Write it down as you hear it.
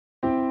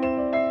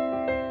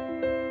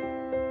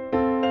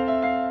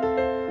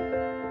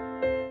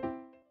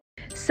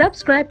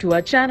Subscribe to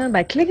our channel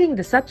by clicking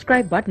the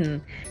subscribe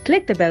button.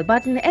 Click the bell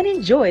button and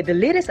enjoy the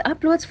latest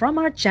uploads from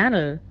our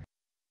channel.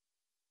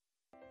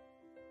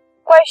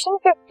 Question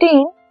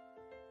 15.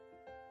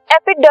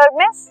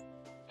 Epidermis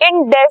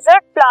in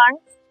desert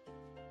plants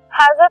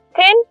has a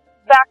thin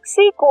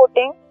waxy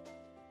coating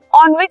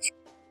on which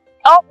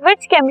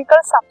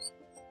chemical substance.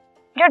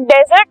 जो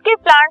desert के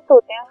plants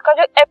होते हैं उसका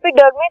जो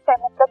epidermis है,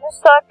 मतलब जो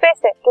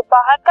surface है, जो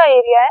बाहर का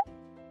एरिया है,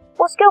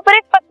 उसके ऊपर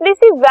एक पतली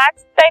सी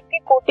वैक्स टाइप की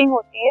कोटिंग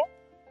होती है.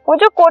 वो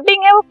जो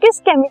कोटिंग है वो किस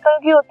केमिकल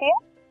की होती है?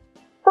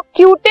 तो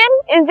cutin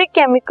is the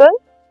chemical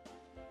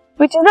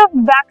which is a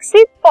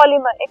vaccine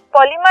polymer. एक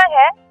पॉलीमर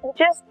है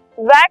which is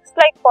wax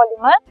like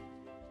polymer.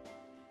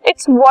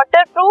 It's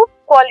waterproof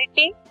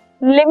quality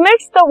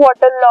limits the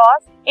water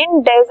loss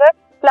in desert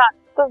plant.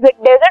 तो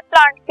डेजर्ट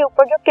प्लांट के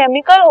ऊपर जो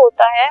केमिकल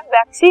होता है,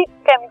 वैक्सी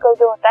केमिकल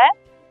जो होता है,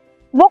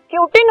 वो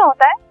क्यूटिन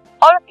होता है.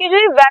 और उसकी जो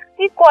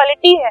वैक्सी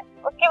क्वालिटी है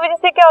उसकी वजह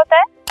से क्या होता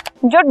है,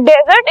 जो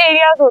डेजर्ट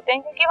एरियाज होते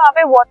हैं, क्योंकि वहाँ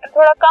पे वाटर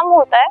थोड़ा कम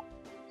होता है,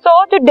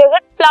 सो जो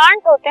डेजर्ट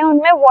प्लांट्स होते हैं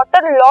उनमें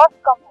वाटर लॉस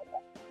कम होता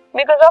है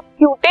बिकॉज ऑफ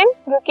क्यूटिन,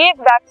 जो कि एक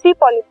वैक्सी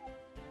पॉलीमर.